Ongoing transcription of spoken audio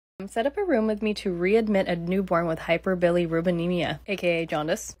Set up a room with me to readmit a newborn with hyperbilirubinemia, aka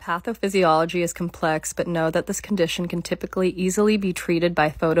jaundice. Pathophysiology is complex, but know that this condition can typically easily be treated by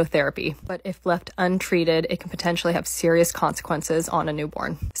phototherapy. But if left untreated, it can potentially have serious consequences on a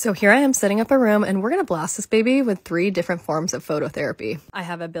newborn. So here I am setting up a room, and we're gonna blast this baby with 3 different forms of phototherapy. I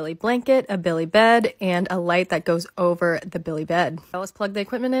have a Billy blanket, a Billy bed, and a light that goes over the Billy bed. I always plug the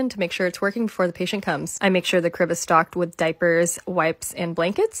equipment in to make sure it's working before the patient comes. I make sure the crib is stocked with diapers, wipes, and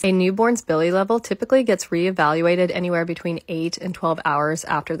blankets. A newborn's Billy level typically gets reevaluated anywhere between 8 and 12 hours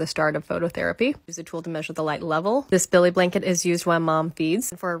after the start of phototherapy. Use a tool to measure the light level. This Billy blanket is used when mom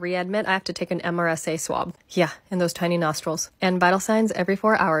feeds. And for a readmit, I have to take an MRSA swab. Yeah, in those tiny nostrils. And vital signs every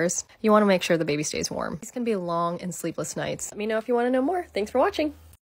 4 hours. You want to make sure the baby stays warm. These can be long and sleepless nights. Let me know if you want to know more. Thanks for watching.